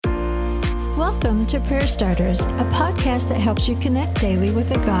Welcome to Prayer Starters, a podcast that helps you connect daily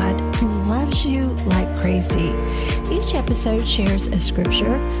with a God who loves you like crazy. Each episode shares a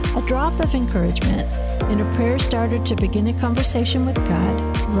scripture, a drop of encouragement, and a prayer starter to begin a conversation with God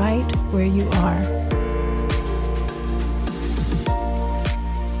right where you are.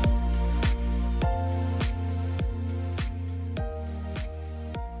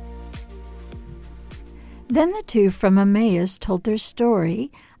 Then the two from Emmaus told their story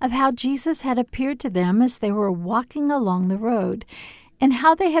of how Jesus had appeared to them as they were walking along the road, and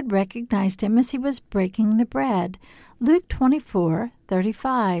how they had recognized him as he was breaking the bread. Luke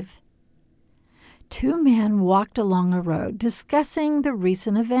 24:35. Two men walked along a road, discussing the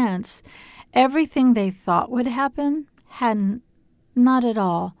recent events. Everything they thought would happen hadn't. Not at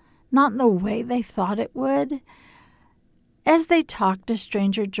all. Not in the way they thought it would. As they talked, a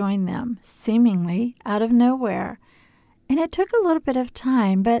stranger joined them, seemingly out of nowhere. And it took a little bit of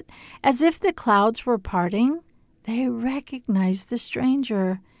time, but as if the clouds were parting, they recognized the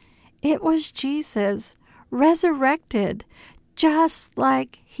stranger. It was Jesus, resurrected, just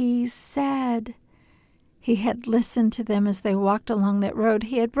like he said. He had listened to them as they walked along that road.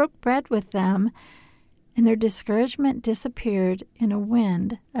 He had broke bread with them, and their discouragement disappeared in a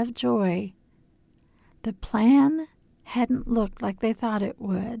wind of joy. The plan hadn't looked like they thought it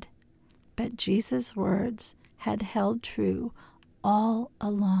would, but Jesus' words had held true all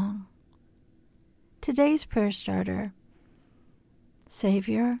along. Today's prayer starter: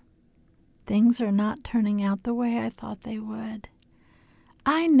 Savior, things are not turning out the way I thought they would.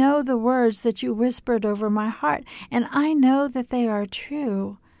 I know the words that you whispered over my heart, and I know that they are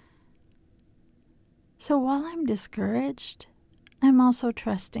true. So while I'm discouraged, I'm also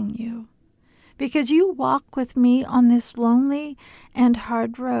trusting you, because you walk with me on this lonely and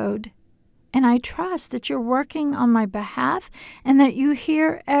hard road, and I trust that you're working on my behalf and that you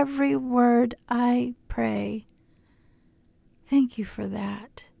hear every word I pray. Thank you for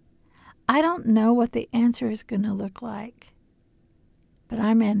that. I don't know what the answer is going to look like, but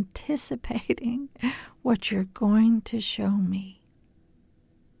I'm anticipating what you're going to show me.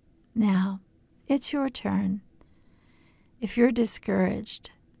 Now, it's your turn. If you're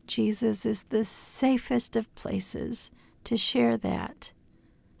discouraged, Jesus is the safest of places to share that.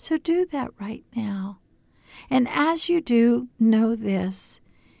 So do that right now. And as you do, know this: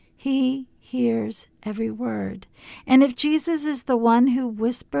 he hears every word. And if Jesus is the one who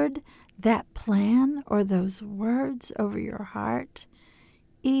whispered that plan or those words over your heart,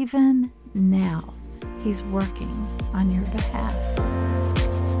 even now, he's working on your behalf.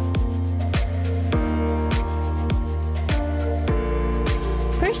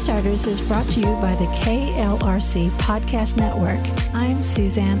 Prayer Starters is brought to you by the KLRC Podcast Network. I'm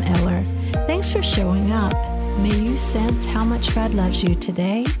Suzanne Eller. Thanks for showing up. May you sense how much God loves you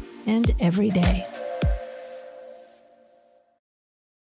today and every day.